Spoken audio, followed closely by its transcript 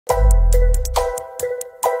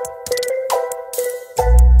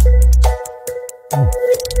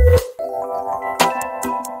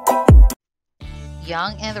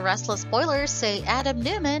Young and the Restless spoilers say Adam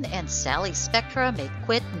Newman and Sally Spectra may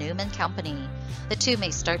quit Newman Company. The two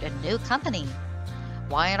may start a new company.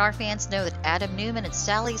 Y&R fans know that Adam Newman and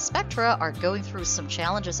Sally Spectra are going through some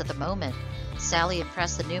challenges at the moment. Sally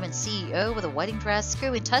impressed the Newman CEO with a wedding dress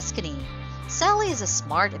screw in Tuscany. Sally is a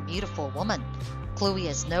smart and beautiful woman. Chloe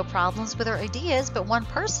has no problems with her ideas, but one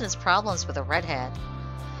person has problems with a redhead.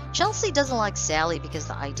 Chelsea doesn't like Sally because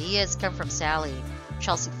the ideas come from Sally.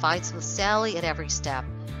 Chelsea fights with Sally at every step.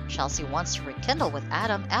 Chelsea wants to rekindle with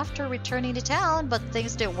Adam after returning to town, but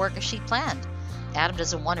things didn't work as she planned. Adam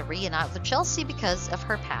doesn't want to reunite with Chelsea because of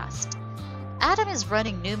her past. Adam is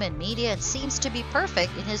running Newman Media and seems to be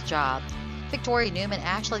perfect in his job. Victoria Newman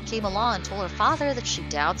actually came along and told her father that she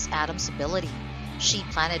doubts Adam's ability. She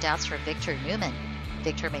planted doubts for Victor Newman.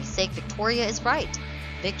 Victor may think Victoria is right.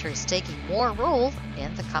 Victor is taking more role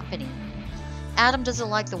in the company. Adam doesn't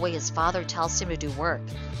like the way his father tells him to do work.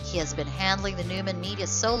 He has been handling the Newman Media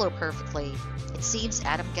solo perfectly. It seems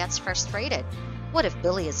Adam gets frustrated. What if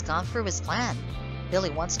Billy has gone through his plan? Billy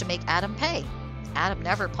wants to make Adam pay. Adam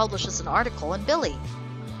never publishes an article on Billy.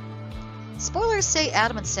 Spoilers say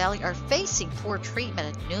Adam and Sally are facing poor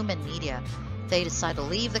treatment at Newman Media. They decide to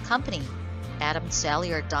leave the company. Adam and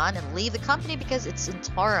Sally are done and leave the company because it's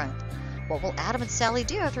intolerant. What will Adam and Sally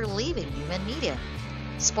do after leaving Newman Media?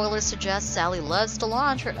 Spoilers suggest Sally loves to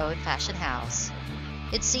launch her own fashion house.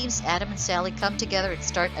 It seems Adam and Sally come together and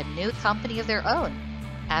start a new company of their own.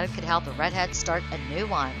 Adam could help the redhead start a new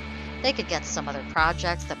one. They could get some other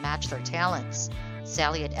projects that match their talents.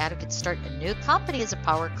 Sally and Adam could start a new company as a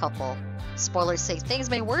power couple. Spoilers say things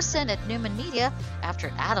may worsen at Newman Media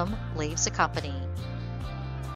after Adam leaves the company.